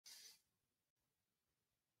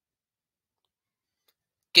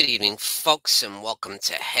Good evening, folks, and welcome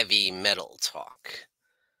to Heavy Metal Talk.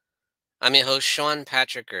 I'm your host, Sean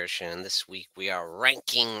Patrick Erschen, and this week we are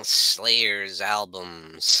ranking Slayer's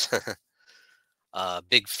albums.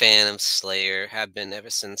 Big fan of Slayer, have been ever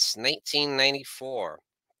since 1994,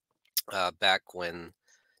 back when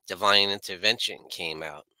Divine Intervention came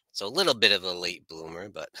out. So a little bit of a late bloomer,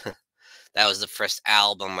 but that was the first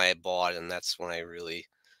album I bought, and that's when I really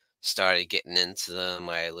started getting into them.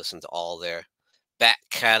 I listened to all their back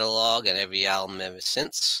catalog and every album ever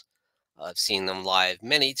since. I've seen them live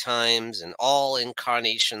many times in all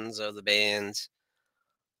incarnations of the band.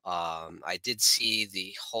 I did see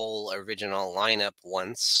the whole original lineup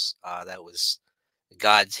once. That was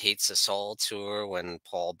God Hates Us All tour when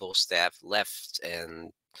Paul Bostaff left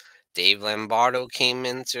and Dave Lombardo came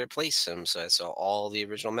in to replace him. So I saw all the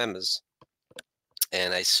original members.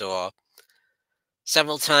 And I saw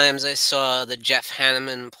several times, I saw the Jeff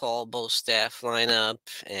Hanneman, Paul Bostaff lineup,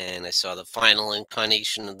 and I saw the final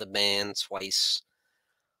incarnation of the band twice.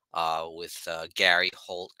 With Gary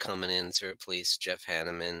Holt coming in to replace Jeff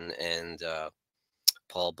Hanneman and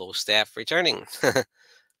Paul Bostaff returning.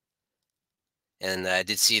 And I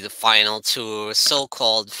did see the final tour,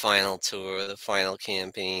 so-called final tour, the final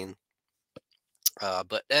campaign.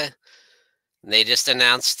 But they just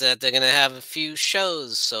announced that they're going to have a few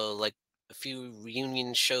shows. So like a few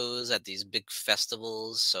reunion shows at these big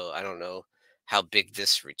festivals. So I don't know how big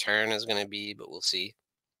this return is going to be, but we'll see.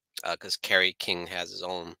 Because Kerry King has his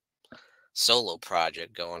own solo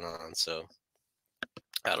project going on. So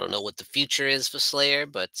I don't know what the future is for Slayer,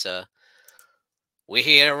 but we're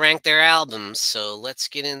here to rank their albums, so let's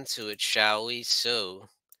get into it, shall we? So,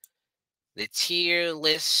 the tier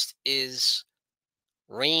list is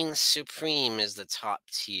Reign Supreme is the top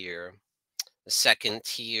tier. The second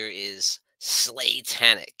tier is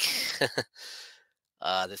Slaytanic.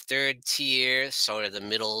 The third tier, sort of the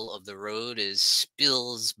middle of the road, is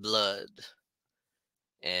Spills Blood.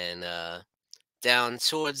 And down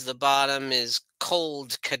towards the bottom is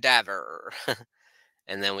Cold Cadaver.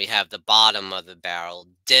 And then we have the bottom of the barrel,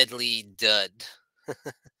 Deadly Dud.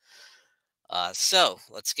 So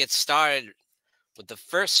let's get started with the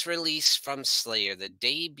first release from Slayer, the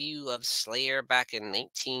debut of Slayer back in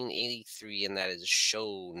 1983, and that is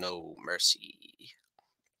Show No Mercy.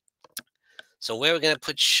 So where we're going to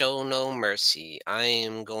put Show No Mercy, I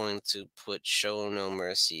am going to put Show No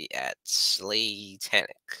Mercy at Slaytanic.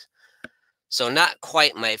 So not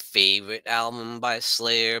quite my favorite album by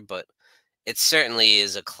Slayer, but it certainly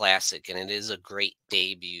is a classic, and it is a great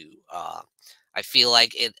debut. I feel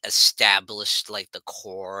like it established like the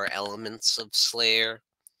core elements of Slayer,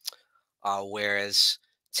 whereas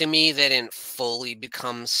to me they didn't fully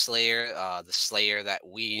become Slayer, the Slayer that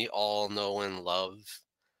we all know and love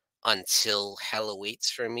until Hell Awaits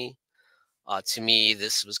for me. To me,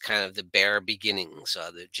 this was kind of the bare beginnings.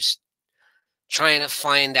 They're just trying to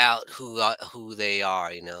find out who they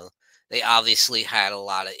are. They obviously had a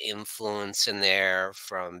lot of influence in there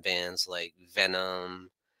from bands like Venom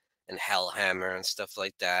and Hellhammer and stuff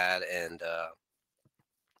like that, and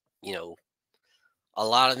you know, a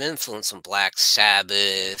lot of influence on Black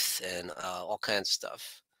Sabbath and all kinds of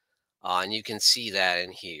stuff. And you can see that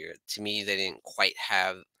in here. To me, they didn't quite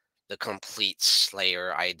have the complete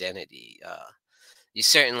Slayer identity. You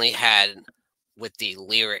certainly had with the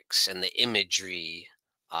lyrics and the imagery,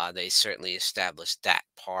 they certainly established that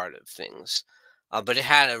part of things. But it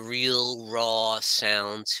had a real raw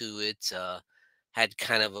sound to it, had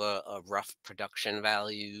kind of a rough production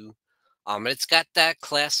value. It's got that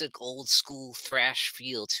classic old school thrash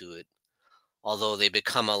feel to it, although they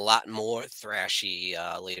become a lot more thrashy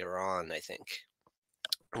later on, I think.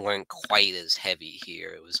 Weren't quite as heavy here.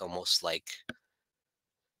 It was almost like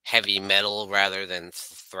heavy metal rather than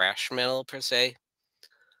thrash metal per se.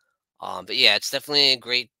 But yeah, it's definitely a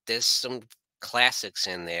great. There's some classics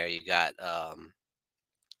in there. You got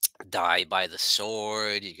Die by the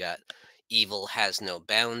Sword. You got Evil Has No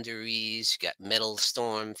Boundaries. You got Metal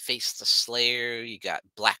Storm, Face the Slayer. You got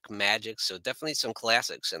Black Magic. So definitely some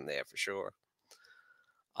classics in there for sure.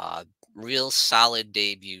 Uh, Real solid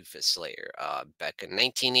debut for Slayer. Back in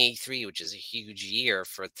 1983, which is a huge year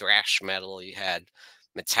for thrash metal. You had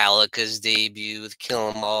Metallica's debut with Kill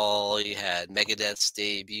 'Em All. You had Megadeth's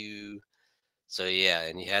debut. So yeah,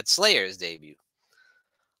 and you had Slayer's debut.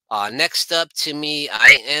 Next up to me,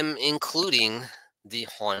 I am including the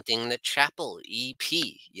Haunting the Chapel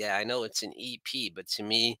EP. Yeah, I know it's an EP, but to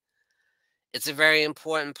me, it's a very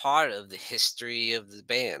important part of the history of the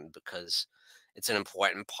band because it's an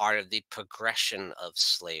important part of the progression of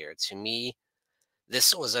Slayer. To me,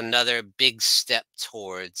 this was another big step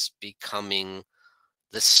towards becoming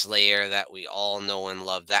the Slayer that we all know and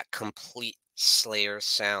love, that complete Slayer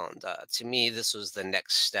sound. To me, this was the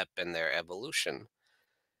next step in their evolution.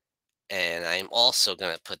 And I'm also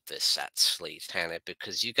going to put this at Satanic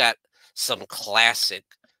because you got some classic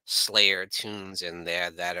Slayer tunes in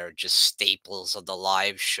there that are just staples of the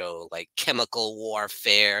live show, like Chemical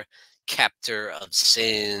Warfare, Captor of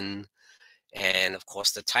Sin, and of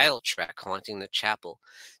course the title track, Haunting the Chapel.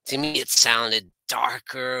 To me, it sounded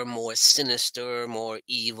darker, more sinister, more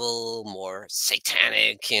evil, more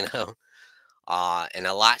satanic, and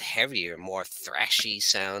a lot heavier, more thrashy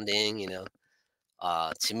sounding.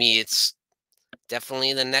 To me, it's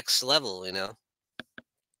definitely the next level.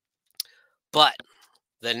 But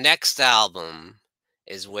the next album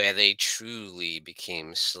is where they truly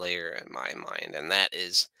became Slayer in my mind, and that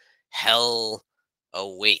is Hell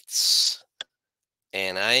Awaits.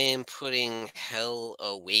 And I am putting Hell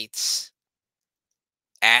Awaits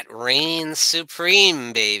at Reign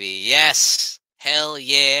Supreme, baby. Yes. Hell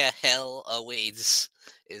yeah, Hell Awaits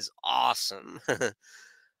is awesome.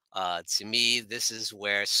 To me, this is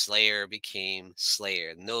where Slayer became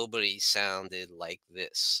Slayer. Nobody sounded like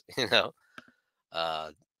this, you know.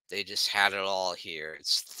 Uh, they just had it all here.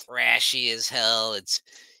 It's thrashy as hell. It's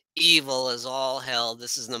evil as all hell.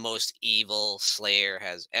 This is the most evil Slayer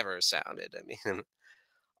has ever sounded. I mean,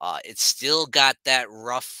 it's still got that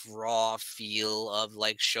rough, raw feel of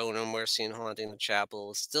like Show No Mercy and Haunting the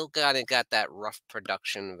Chapel. It's still got that rough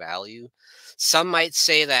production value. Some might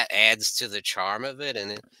say that adds to the charm of it,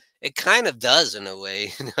 and it kind of does in a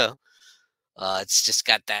way, it's just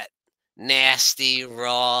got that nasty,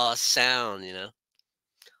 raw sound.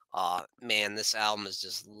 Man, this album is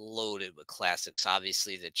just loaded with classics.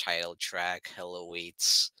 Obviously, the title track, Hell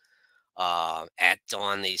Awaits. At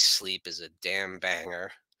Dawn They Sleep is a damn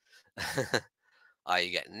banger.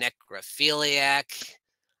 You got necrophiliac.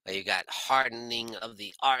 You got hardening of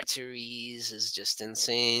the arteries is just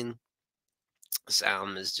insane. This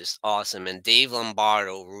album is just awesome, and Dave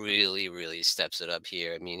Lombardo really, really steps it up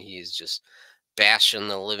here. I mean, he's just bashing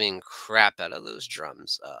the living crap out of those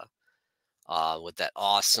drums. With that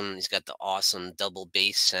awesome, he's got the awesome double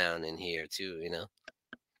bass sound in here too.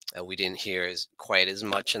 We didn't hear quite as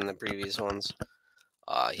much in the previous ones.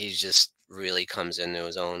 He just really comes into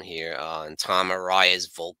his own here. And Tom Araya's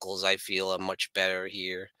vocals, I feel, are much better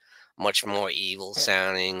here, much more evil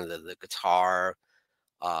sounding. The guitar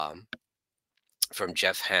from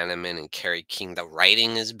Jeff Hanneman and Kerry King, the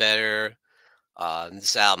writing is better.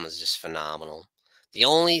 This album is just phenomenal. The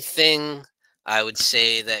only thing I would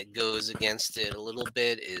say that goes against it a little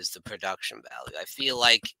bit is the production value. I feel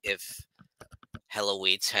like if Hell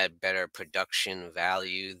Awaits had better production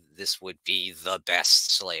value, this would be the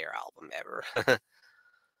best Slayer album ever.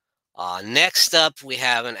 Next up, we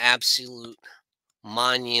have an absolute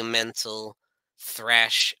monumental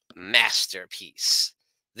thrash masterpiece.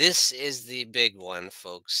 This is the big one,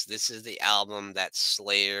 folks. This is the album that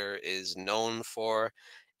Slayer is known for.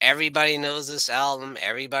 Everybody knows this album.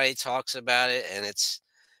 Everybody talks about it, and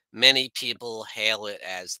many people hail it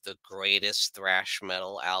as the greatest thrash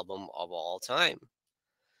metal album of all time.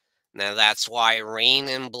 Now that's why Rain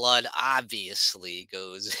and Blood obviously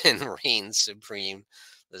goes in Reign Supreme.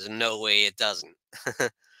 There's no way it doesn't.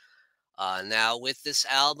 Now with this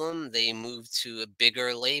album, they moved to a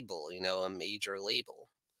bigger label, a major label.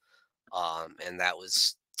 And that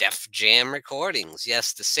was Def Jam Recordings.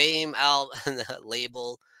 Yes, the same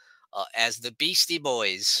label as the Beastie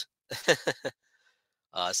Boys.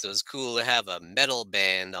 So it's cool to have a metal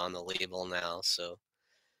band on the label now.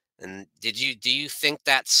 And do you think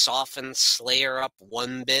that softened Slayer up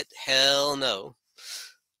one bit? Hell no.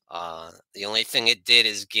 The only thing it did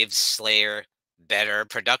is give Slayer better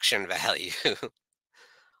production value.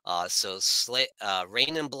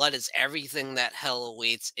 Rain and Blood is everything that Hell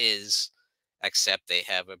Awaits is, except they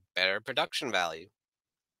have a better production value.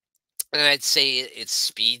 And I'd say it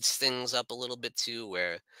speeds things up a little bit too,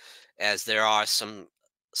 as there are some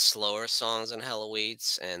slower songs in Hell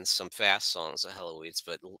Awaits and some fast songs in Hell Awaits,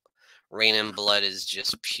 but Rain and Blood is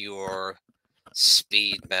just pure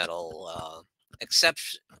speed metal,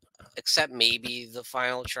 except maybe the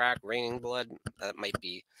final track, Rain and Blood. That might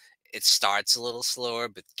be. It starts a little slower,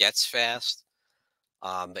 but gets fast.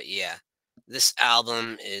 But yeah, this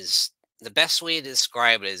album is the best way to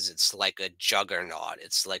describe it is it's like a juggernaut.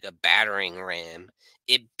 It's like a battering ram.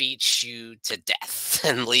 It beats you to death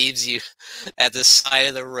and leaves you at the side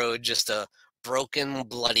of the road, just a broken,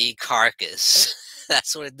 bloody carcass.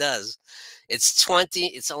 That's what it does. It's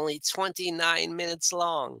only 29 minutes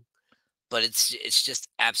long, but it's just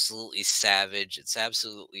absolutely savage. It's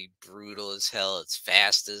absolutely brutal as hell. It's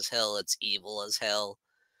fast as hell. It's evil as hell.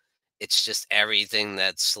 it's just everything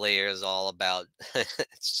that Slayer is all about.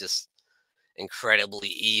 It's just incredibly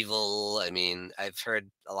evil. I mean, I've heard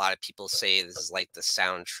a lot of people say this is like the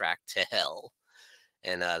soundtrack to hell,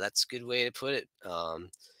 and that's a good way to put it.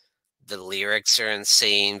 The lyrics are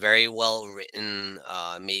insane, very well written,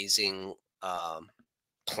 amazing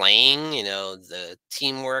playing. You know, the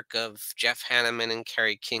teamwork of Jeff Hanneman and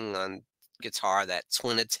Kerry King on guitar, that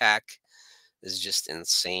twin attack is just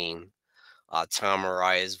insane. Tom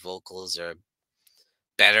Araya's vocals are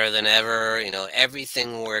better than ever. You know,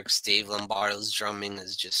 everything works. Dave Lombardo's drumming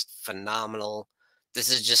is just phenomenal.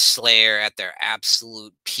 This is just Slayer at their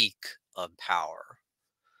absolute peak of power.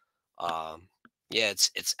 Um, yeah,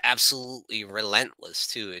 it's absolutely relentless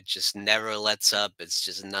too. It just never lets up. It's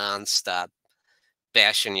just nonstop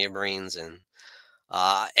bashing your brains in.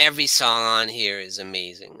 Every song on here is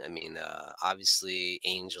amazing. I mean, obviously,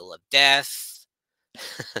 Angel of Death,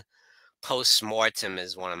 Post Mortem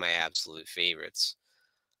is one of my absolute favorites.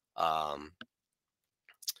 Um,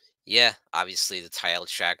 yeah, obviously the title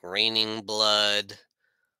track, Raining Blood.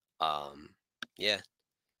 Yeah,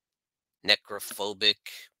 Necrophobic.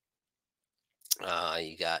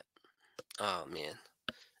 You got, oh man,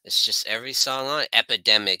 it's just every song on it.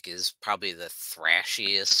 Epidemic is probably the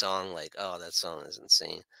thrashiest song. Like, oh, that song is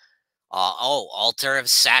insane. Oh, Altar of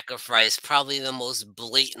Sacrifice, probably the most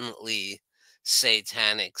blatantly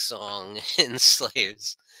satanic song in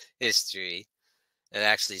Slayer's history. It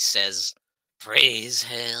actually says, "Praise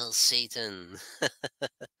Hail Satan."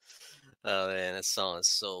 Oh man, that song is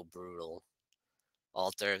so brutal.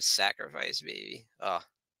 Altar of Sacrifice, baby. Oh,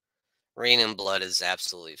 Rain and Blood is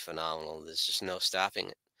absolutely phenomenal. There's just no stopping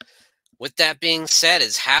it. With that being said,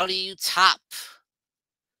 is how do you top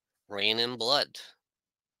Rain and Blood?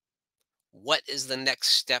 What is the next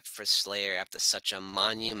step for Slayer after such a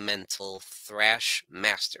monumental thrash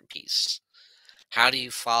masterpiece? How do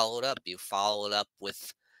you follow it up? You follow it up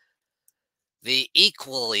with the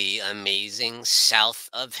equally amazing South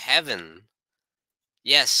of Heaven.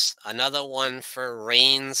 Yes, another one for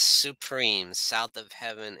Reigns Supreme. South of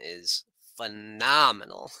Heaven is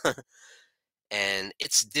phenomenal. And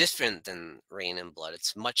it's different than Rain and Blood.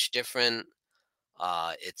 It's much different.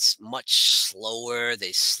 It's much slower.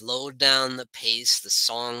 They slowed down the pace. The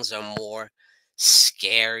songs are more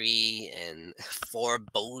scary and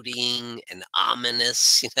foreboding and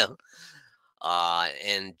ominous,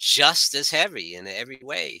 and just as heavy in every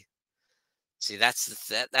way. See, that's the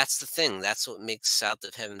thing. That's what makes South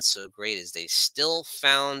of Heaven so great is they still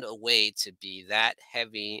found a way to be that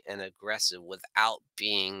heavy and aggressive without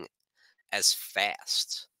being as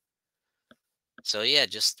fast. So yeah,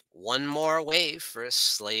 just one more way for a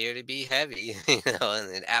Slayer to be heavy,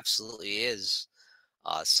 and it absolutely is.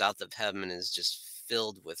 South of Heaven is just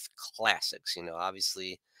filled with classics.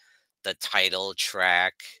 Obviously the title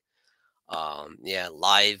track, yeah,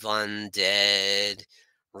 Live Undead,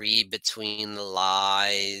 Read Between the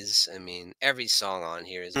Lies. I mean, every song on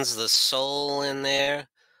here is the soul in there.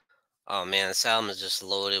 Oh man, this album is just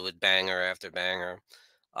loaded with banger after banger.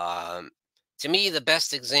 Um, to me, the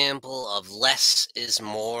best example of less is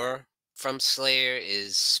more from Slayer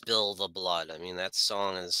is Spill the Blood. I mean, that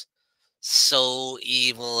song is so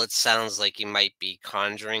evil. It sounds like you might be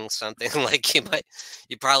conjuring something. Like you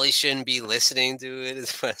probably shouldn't be listening to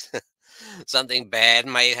it, but something bad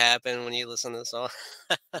might happen when you listen to the song.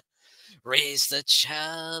 Raise the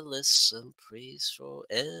chalice and praise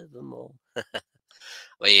forevermore.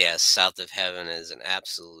 But yes, South of Heaven is an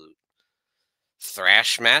absolute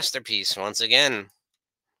thrash masterpiece once again.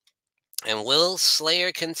 And will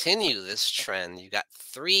Slayer continue this trend? You got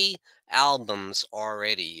 3 albums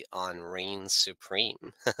already on Reign Supreme.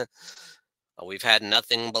 We've had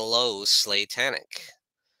nothing below Slaytanic.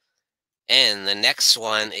 And the next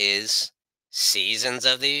one is Seasons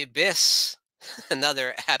of the Abyss.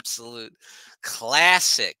 Another absolute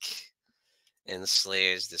classic in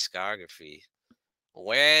Slayer's discography.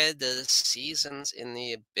 Where does Seasons in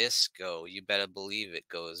the Abyss go? You better believe it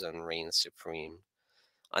goes on Reign Supreme.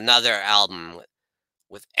 Another album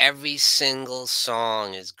with every single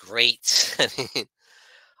song is great. I mean,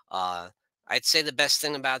 I'd say the best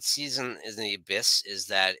thing about Season in the Abyss is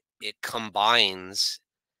that it combines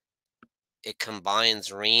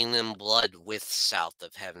Rain and Blood with South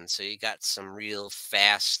of Heaven. So you got some real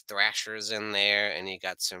fast thrashers in there, and you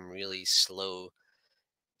got some really slow,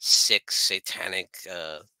 sick, satanic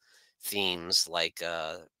themes like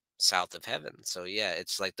South of Heaven. So yeah,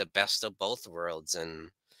 it's like the best of both worlds, and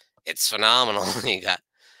it's phenomenal. You've got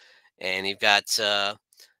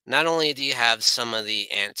not only do you have some of the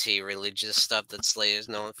anti-religious stuff that Slayer is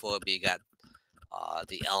known for, but you got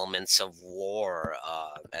the elements of war,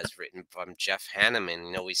 as written from Jeff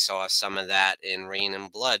Hanneman. We saw some of that in Rain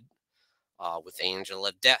and Blood, with Angel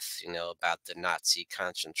of Death, about the Nazi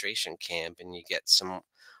concentration camp. And you get some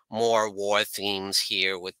more war themes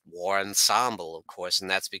here with War Ensemble, of course. And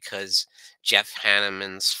that's because Jeff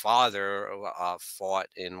Hanneman's father fought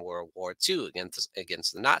in World War II against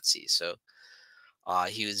the Nazis. So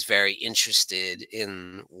he was very interested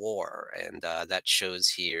in war, and that shows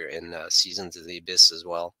here in Seasons of the Abyss as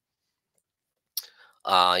well.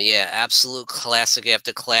 Yeah, absolute classic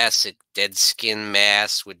after classic. Dead Skin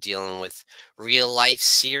Mask. We're dealing with real life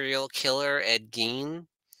serial killer Ed Gein.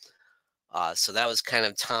 So that was kind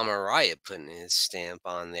of Tom Araya putting his stamp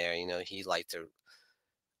on there. He liked to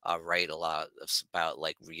write a lot about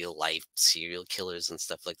like real life serial killers and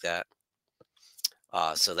stuff like that.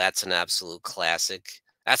 So that's an absolute classic.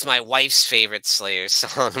 That's my wife's favorite Slayer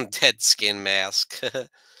song, Dead Skin Mask.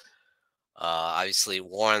 Obviously,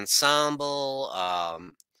 War Ensemble.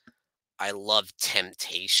 I love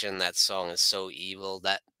Temptation. That song is so evil.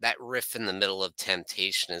 That riff in the middle of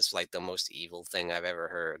Temptation is like the most evil thing I've ever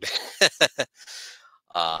heard.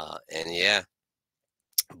 And yeah,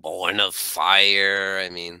 Born of Fire. I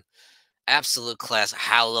mean, absolute class.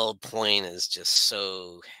 Hallowed Point is just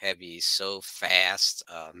so heavy, so fast.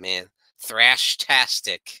 Man,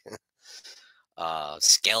 Thrash-tastic.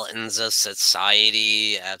 Skeletons of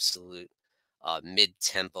Society, absolute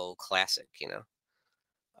mid-tempo classic.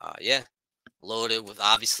 Yeah, loaded with,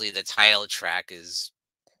 obviously, the title track is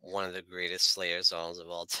one of the greatest Slayer songs of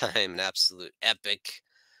all time, an absolute epic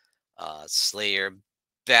Slayer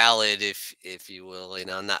ballad, if you will.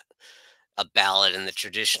 Not a ballad in the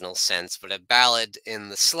traditional sense, but a ballad in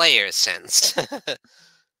the Slayer sense.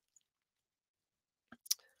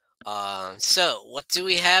 So what do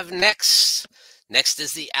we have next? Next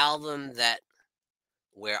is the album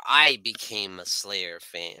where I became a Slayer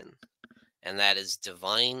fan, and that is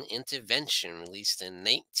Divine Intervention, released in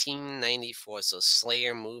 1994. So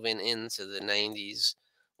Slayer moving into the 90s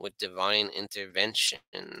with Divine Intervention.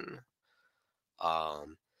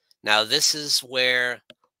 Now this is where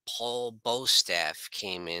Paul Bostaff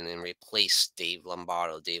came in and replaced Dave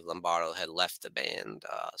Lombardo. Dave Lombardo had left the band.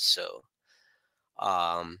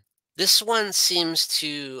 Um, this one seems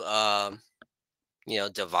to,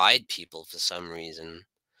 divide people for some reason.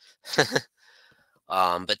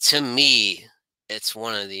 But to me, it's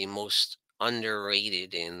one of the most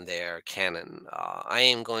underrated in their canon. I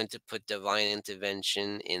am going to put Divine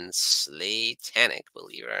Intervention in Slaytanic,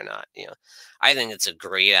 believe it or not. I think it's a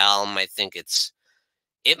great album. I think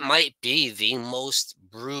it might be the most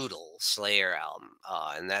brutal Slayer album,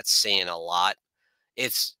 and that's saying a lot.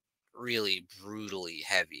 It's really brutally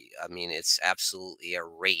heavy. I mean, it's absolutely a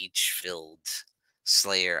rage-filled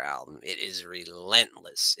Slayer album. It is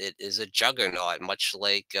relentless. It is a juggernaut, much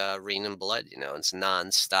like Rain and Blood. It's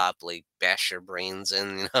nonstop, like bash your brains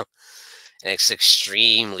in. And it's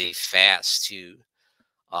extremely fast too.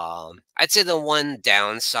 I'd say the one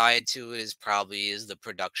downside to it is the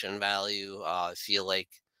production value. I feel like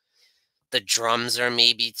the drums are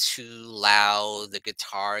maybe too loud. The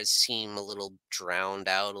guitars seem a little drowned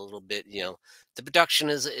out a little bit. The production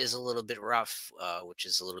is a little bit rough, which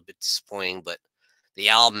is a little bit disappointing. But the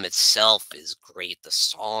album itself is great. The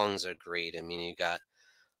songs are great. I mean, you got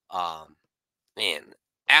um, man,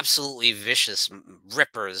 absolutely vicious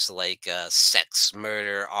rippers like Sex,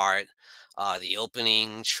 Murder, Art. The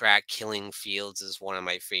opening track, Killing Fields, is one of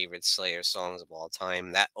my favorite Slayer songs of all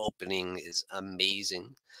time. That opening is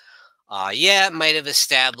amazing. Yeah, it might have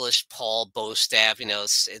established Paul Bostaff.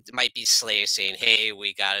 It might be Slayer saying, "Hey,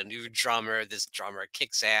 we got a new drummer. This drummer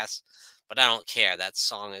kicks ass." But I don't care. That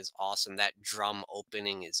song is awesome. That drum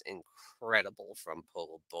opening is incredible from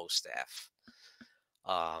Paul Bostaff.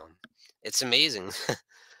 Um, it's amazing.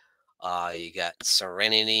 You got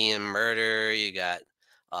Serenity and Murder. You got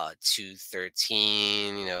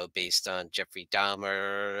 213. Based on Jeffrey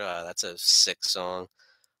Dahmer. That's a sick song.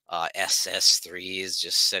 SS3 is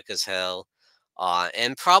just sick as hell.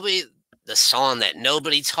 And probably the song that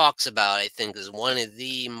nobody talks about, I think, is one of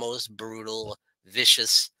the most brutal,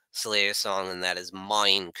 vicious Slayer song, and that is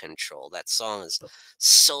Mind Control. That song is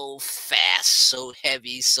so fast, so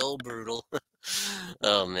heavy, so brutal.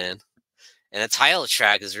 Oh man. And the title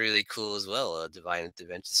track is really cool as well, Divine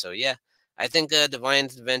Intervention. So yeah, I think Divine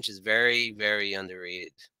Intervention is very, very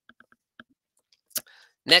underrated.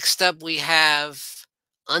 Next up, we have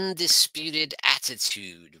Undisputed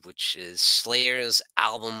Attitude, which is Slayer's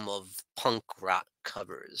album of punk rock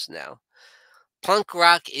covers. Now, punk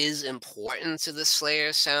rock is important to the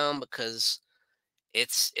Slayer sound because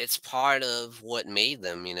it's part of what made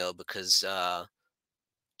them, because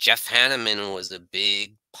Jeff Hanneman was a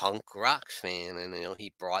big punk rock fan, and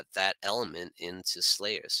he brought that element into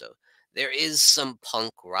Slayer. So there is some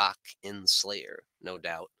punk rock in Slayer, no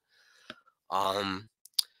doubt. Um,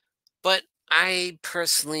 but I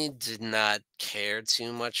personally did not care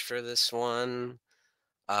too much for this one.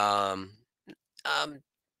 Um, um,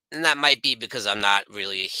 and that might be because I'm not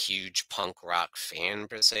really a huge punk rock fan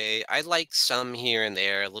per se. I like some here and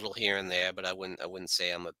there, a little here and there, but I wouldn't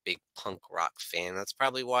say I'm a big punk rock fan. That's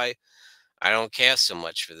probably why I don't care so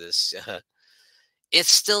much for this. It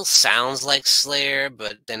still sounds like Slayer,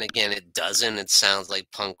 but then again, it doesn't. It sounds like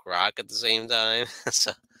punk rock at the same time.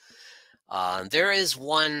 So there is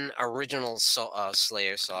one original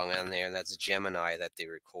Slayer song on there, and that's Gemini that they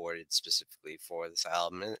recorded specifically for this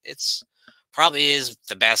album. And it's probably is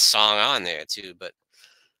the best song on there too. But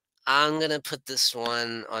I'm gonna put this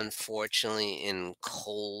one, unfortunately, in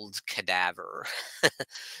Cold Cadaver.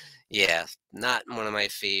 Yeah, not one of my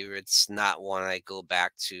favorites, not one I go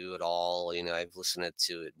back to at all. I've listened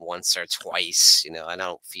to it once or twice. I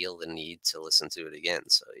don't feel the need to listen to it again.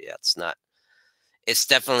 So yeah, it's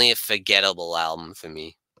definitely a forgettable album for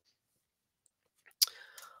me.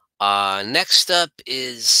 Next up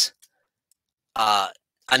is uh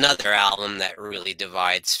another album that really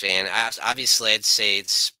divides Obviously, I'd say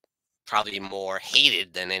it's probably more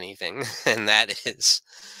hated than anything, and that is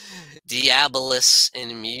Diabolus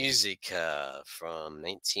in Musica from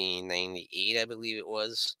 1998, I believe it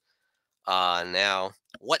was. Now,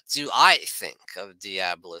 what do I think of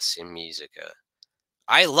Diabolus in Musica?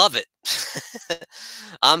 I love it.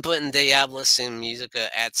 I'm putting Diabolus in Musica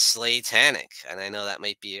at Slaytanic, and I know that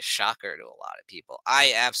might be a shocker to a lot of people.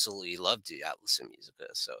 I absolutely love Diabolus in Musica.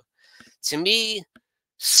 So, to me,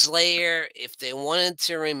 Slayer, if they wanted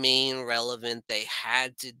to remain relevant, they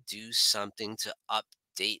had to do something to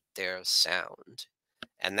update their sound.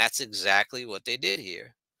 And that's exactly what they did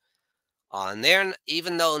here. On there,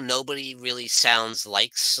 even though nobody really sounds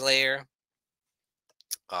like Slayer,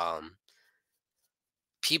 um,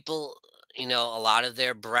 people, a lot of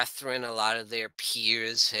their brethren, a lot of their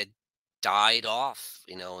peers had died off,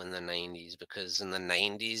 in the 90s, because in the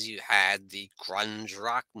 90s you had the grunge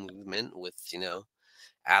rock movement with,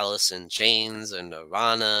 Alice in Chains and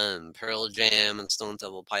Nirvana and Pearl Jam and Stone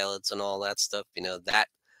Temple Pilots and all that stuff. That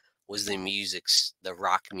was the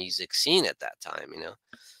rock music scene at that time.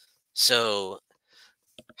 So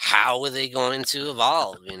how are they going to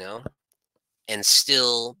evolve, and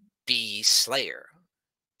still be Slayer?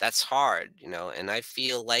 That's hard, and I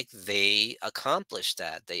feel like they accomplished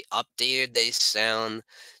that. They updated their sound,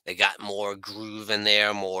 they got more groove in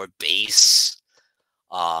there, more bass,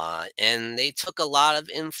 and they took a lot of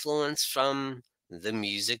influence from the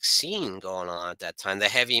music scene going on at that time, the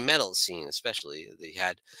heavy metal scene especially.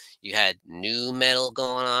 You had new metal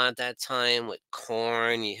going on at that time with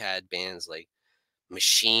Korn. You had bands like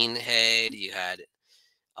Machine Head. You had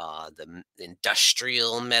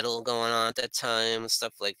industrial metal going on at that time,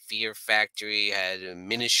 stuff like Fear Factory. You had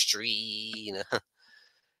Ministry,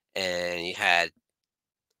 and you had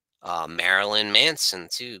Marilyn Manson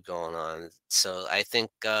too going on. So I think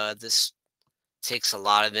this takes a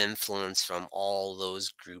lot of influence from all those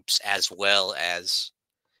groups, as well as,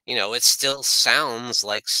 it still sounds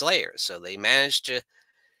like Slayer. So they managed to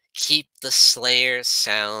keep the Slayer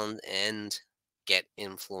sound and get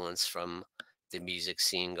influence from the music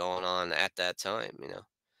scene going on at that time.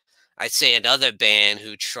 I'd say another band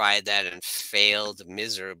who tried that and failed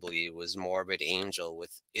miserably was Morbid Angel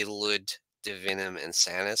with Illud, Divinum, and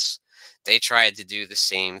Sanus. They tried to do the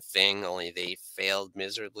same thing, only they failed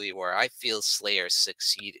miserably, where I feel Slayer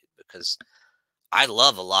succeeded because I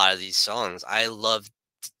love a lot of these songs. I love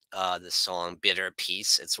the song Bitter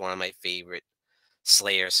Peace. It's one of my favorite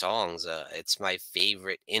Slayer songs. It's my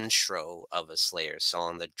favorite intro of a Slayer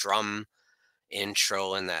song. The drum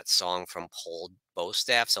intro in that song from Paul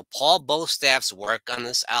Bostaff. So Paul Bostaff's work on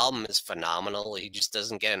this album is phenomenal. He just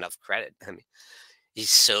doesn't get enough credit. I mean,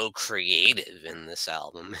 he's so creative in this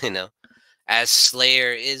album, as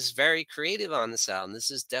Slayer is very creative on this album. This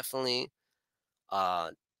is definitely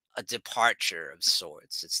uh, a departure of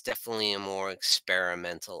sorts. It's definitely a more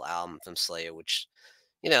experimental album from Slayer, which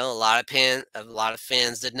a lot of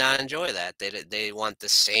fans did not enjoy that. They want the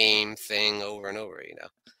same thing over and over.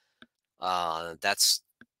 That's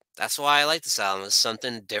why I like this album. It's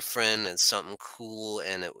something different and something cool,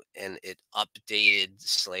 and it updated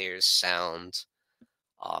Slayer's sound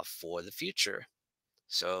for the future.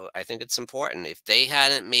 So I think it's important. If they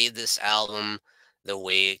hadn't made this album the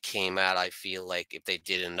way it came out, I feel like if they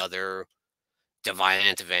did another Divine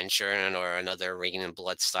Intervention or another Rain and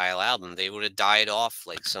Blood style album, they would have died off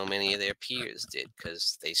like so many of their peers did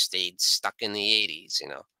because they stayed stuck in the 80s, you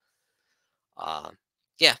know. Uh,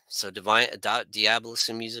 yeah, so Diabolus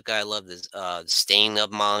in Music, I love this. Stain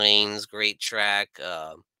of Mine's great track.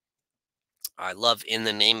 I love In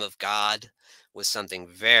the Name of God was something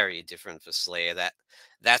very different for Slayer.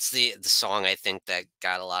 That's the song I think that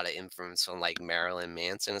got a lot of influence on like Marilyn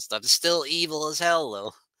Manson and stuff. It's still evil as hell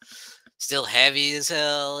though. Still heavy as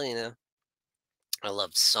hell, you know. I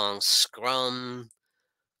love the song Scrum,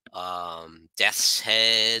 Death's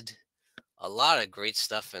Head, a lot of great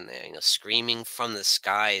stuff in there. You know, Screaming from the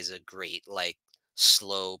Sky is a great, like,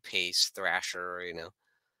 slow pace thrasher, you know.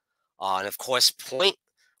 And of course, Point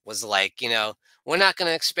was like, you know, we're not going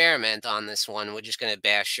to experiment on this one. We're just going to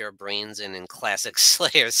bash your brains in classic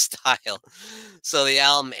Slayer style. So the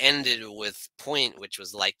album ended with Point, which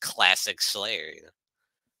was like classic Slayer, you know.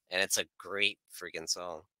 And it's a great freaking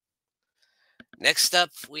song. Next up,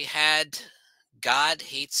 we had God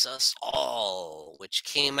Hates Us All, which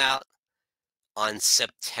came out on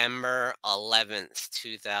September 11th,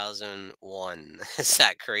 2001. Is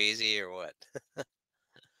that crazy or what?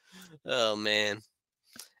 Oh, man.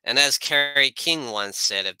 And as Carrie King once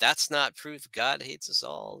said, if that's not proof God hates us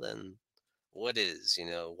all, then what is? You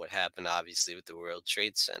know, what happened obviously with the World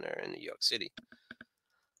Trade Center in New York City.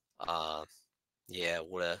 Uh, yeah,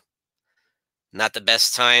 what a not the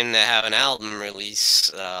best time to have an album release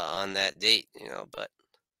on that date, you know, but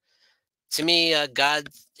to me, God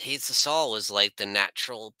Hates Us All was like the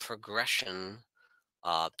natural progression,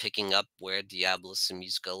 picking up where Diabolus and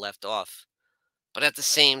Musica left off. But at the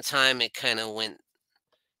same time, it kind of went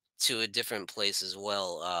to a different place as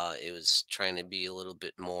well. It was trying to be a little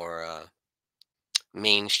bit more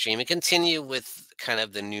mainstream. It continued with kind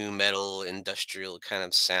of the new metal industrial kind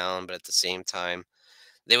of sound, but at the same time,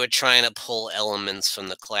 they were trying to pull elements from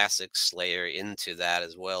the classic Slayer into that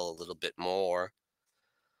as well a little bit more.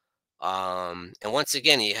 And once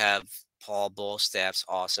again, you have Paul Ballstaff's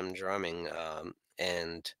awesome drumming.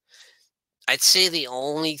 And I'd say the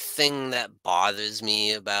only thing that bothers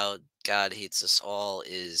me about God Hates Us All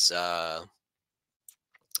is I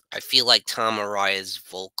feel like Tom Araya's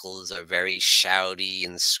vocals are very shouty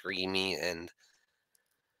and screamy and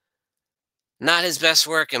not his best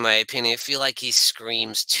work in my opinion. I feel like he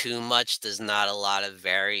screams too much. There's not a lot of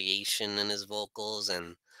variation in his vocals,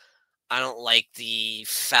 and I don't like the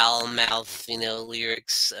foul mouth, you know,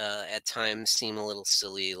 lyrics. At times seem a little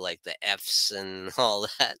silly, like the F's and all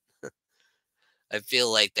that. I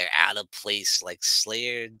feel like they're out of place. Like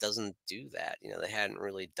Slayer doesn't do that. You know, they hadn't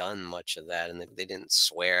really done much of that, and they didn't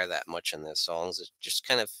swear that much in their songs. It just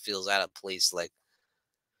kind of feels out of place, like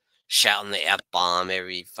shouting the F bomb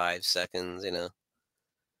every 5 seconds. You know,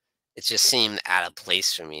 it just seemed out of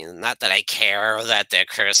place for me. Not that I care that they're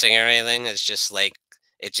cursing or anything. It's just like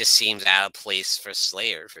it just seems out of place for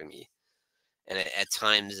Slayer for me. And at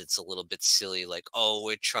times it's a little bit silly, like, oh,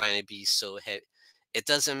 we're trying to be so heavy. It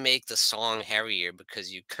doesn't make the song heavier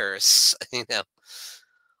because you curse, you know.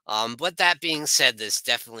 But that being said, there's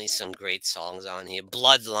definitely some great songs on here.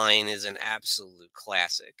 Bloodline is an absolute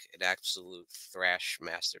classic, an absolute thrash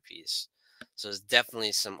masterpiece. So there's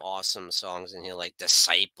definitely some awesome songs in here, like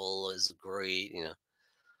Disciple is great, you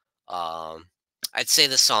know. I'd say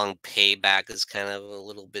the song Payback is kind of a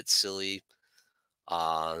little bit silly.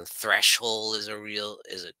 Threshold is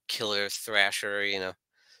a killer thrasher, you know.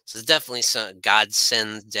 So there's definitely some God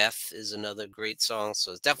Sends Death is another great song.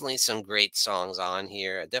 So there's definitely some great songs on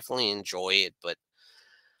here. I definitely enjoy it, but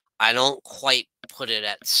I don't quite put it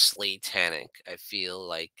at Slaytanic. I feel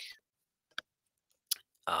like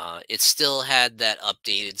it still had that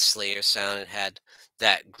updated Slayer sound. It had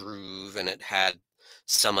that groove, and it had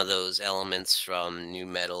some of those elements from new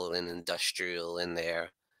metal and industrial in there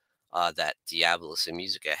that Diabolus and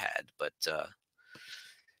Musica had. But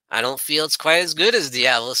I don't feel it's quite as good as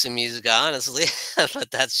Diabolus and Musica, honestly.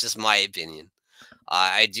 But that's just my opinion.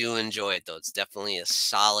 I do enjoy it though. It's definitely a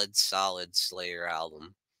solid, solid Slayer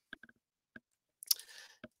album.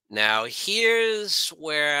 Now, here's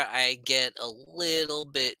where I get a little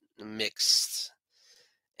bit mixed,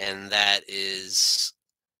 and that is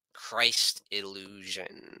Christ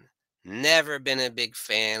Illusion. Never been a big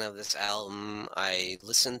fan of this album. I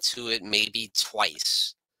listened to it maybe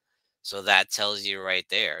twice. So that tells you right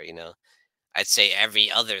there, you know. I'd say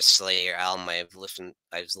every other Slayer album I've listened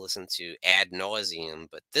to ad nauseum,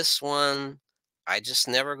 but this one I just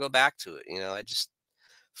never go back to it. You know, I just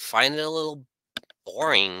find it a little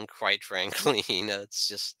boring, quite frankly. You know, it's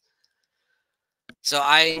just so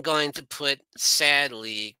I'm going to put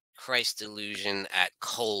sadly Christ Illusion at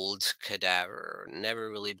Cold Cadaver.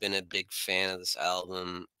 Never really been a big fan of this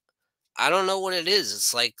album. I don't know what it is.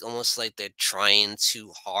 It's like almost like they're trying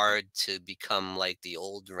too hard to become like the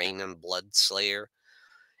old Rain and Blood Slayer.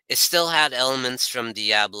 It still had elements from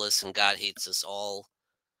Diabolus and God Hates Us All,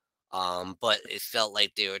 but it felt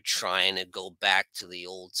like they were trying to go back to the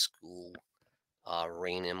old school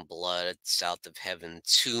Rain and Blood, South of Heaven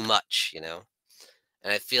too much,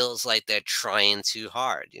 And it feels like they're trying too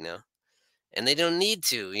hard. And they don't need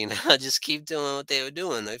to. Just keep doing what they were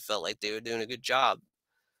doing. They felt like they were doing a good job.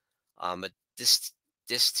 But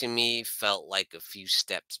this to me felt like a few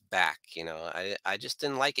steps back. I just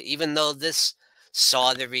didn't like it, even though this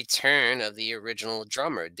saw the return of the original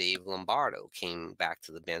drummer Dave Lombardo came back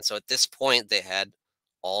to the band. So at this point, they had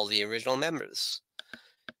all the original members.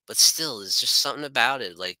 But still, there's just something about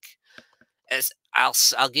it. Like, as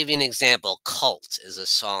I'll give you an example. "Cult" is a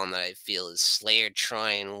song that I feel is Slayer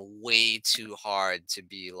trying way too hard to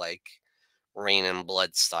be like Rain and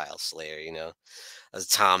Blood style Slayer. As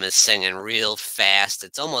Tom is singing real fast.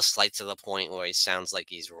 It's almost like to the point where he sounds like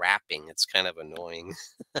he's rapping. It's kind of annoying.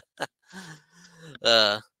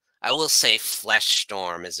 uh, I will say "Flesh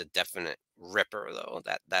Storm" is a definite ripper, though.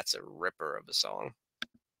 That's a ripper of a song.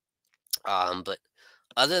 But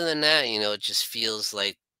other than that, it just feels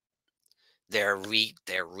like they're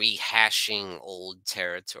rehashing old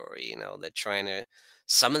territory. They're trying to.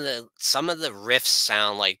 Some of the riffs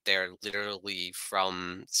sound like they're literally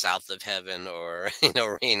from South of Heaven or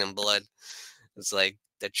Rain and Blood. It's like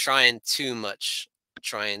they're trying too much,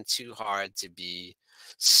 trying too hard to be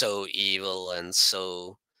so evil and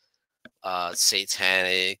so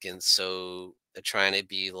satanic, and so they're trying to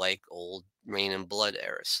be like old Rain and Blood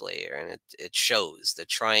era Slayer, and it shows. They're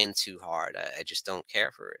trying too hard. I just don't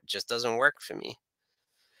care for it. It just doesn't work for me.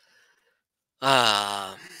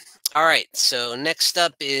 Uh, all right. So next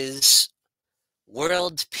up is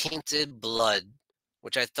World Painted Blood,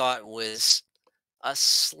 which I thought was a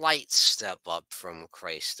slight step up from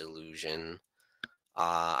Christ Illusion.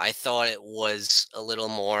 I thought it was a little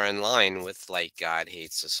more in line with like God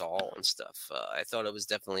Hates Us All and stuff. I thought it was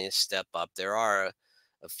definitely a step up. There are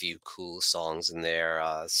a few cool songs in there.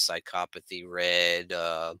 Psychopathy Red.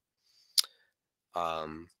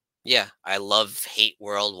 Um, yeah, I love Hate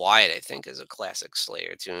Worldwide. I think is a classic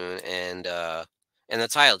Slayer tune, and the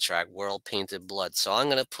title track World Painted Blood. So I'm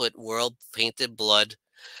gonna put World Painted Blood.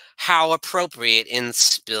 How appropriate in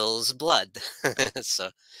Spill's Blood. So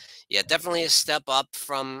yeah, definitely a step up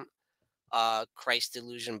from Christ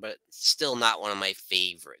Illusion, but still not one of my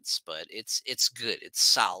favorites. But it's good. It's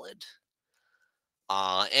solid.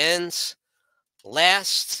 And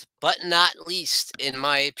last but not least, in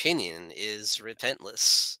my opinion, is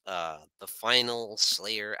Repentless, the final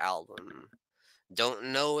Slayer album. Don't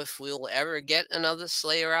know if we'll ever get another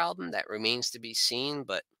Slayer album. That remains to be seen.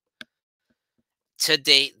 But to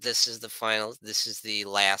date, this is the final. This is the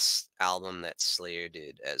last album that Slayer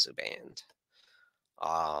did as a band.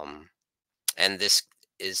 Um, and this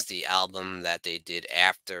is the album that they did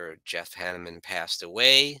after Jeff Hanneman passed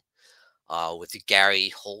away, with Gary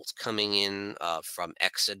Holt coming in from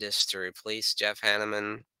Exodus to replace Jeff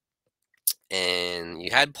Hanneman. And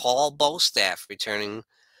you had Paul Bostaff returning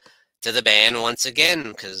to the band once again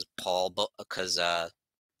because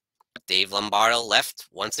Dave Lombardo left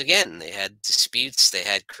once again. They had disputes, they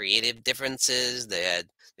had creative differences, they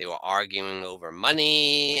were arguing over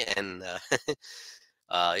money, and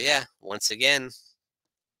yeah, once again.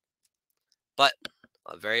 But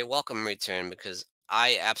a very welcome return because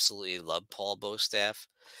I absolutely love Paul Bostaff.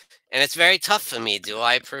 And it's very tough for me. Do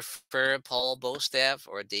I prefer Paul Bostaff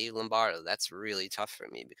or Dave Lombardo? That's really tough for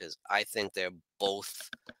me because I think they're both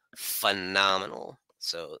phenomenal.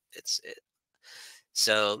 So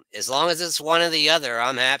as long as it's one or the other,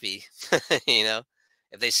 I'm happy. If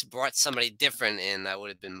they brought somebody different in, I would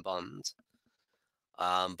have been bummed.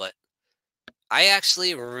 But I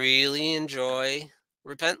actually really enjoy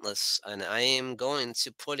Repentless, and I am going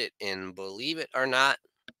to put it in, believe it or not,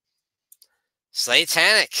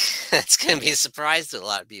 Slaytanic. That's going to be a surprise to a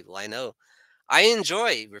lot of people. I know. I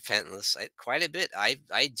enjoy Repentless quite a bit. I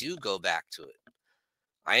do go back to it.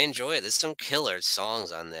 I enjoy it. There's some killer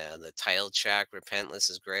songs on there. The title track, Repentless,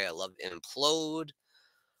 is great. I love Implode.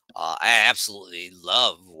 I absolutely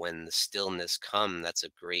love When the Stillness Come. That's a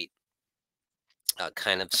great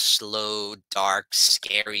kind of slow, dark,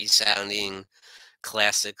 scary sounding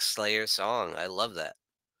classic Slayer song. I love that.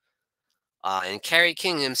 And Kerry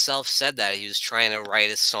King himself said that he was trying to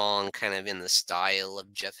write a song kind of in the style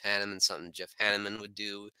of Jeff Hanneman, something Jeff Hanneman would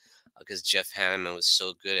do, because Jeff Hanneman was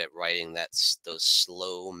so good at writing those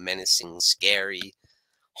slow, menacing, scary,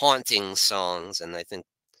 haunting songs. And I think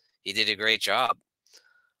He did a great job.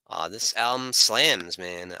 This album slams,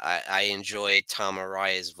 man. I enjoy Tom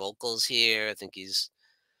Araya's vocals here. I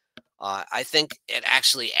think it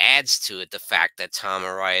actually adds to it the fact that Tom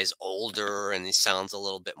Araya is older and he sounds a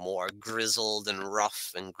little bit more grizzled and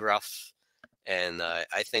rough and gruff. And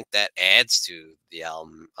I think that adds to the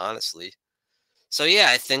album, honestly. So yeah,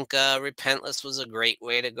 I think Repentless was a great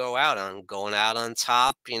way to go out on, going out on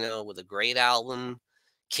top, with a great album,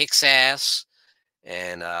 kicks ass.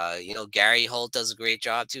 And Gary Holt does a great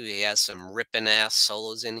job too. He has some ripping ass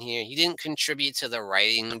solos in here. He didn't contribute to the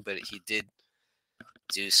writing, but he did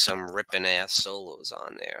do some ripping ass solos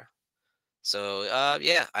on there. So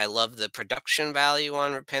yeah, I love the production value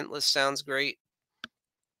on Repentless. Sounds great.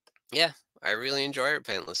 Yeah, I really enjoy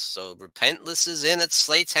Repentless. So Repentless is in at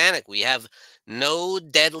Slaytanic. We have no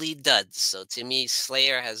deadly duds. So to me,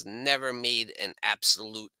 Slayer has never made an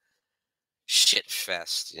absolute shit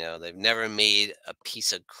fest. They've never made a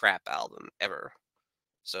piece of crap album ever.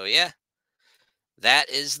 So yeah, that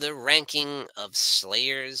is the ranking of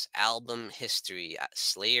Slayer's album history,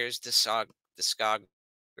 Slayer's discography.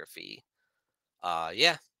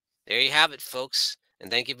 Yeah, there you have it, folks.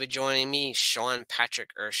 And thank you for joining me, Sean Patrick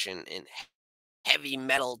Erschen, in Heavy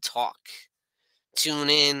Metal Talk. Tune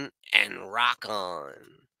in and rock on.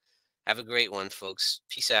 Have a great one, folks.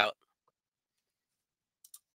 Peace out.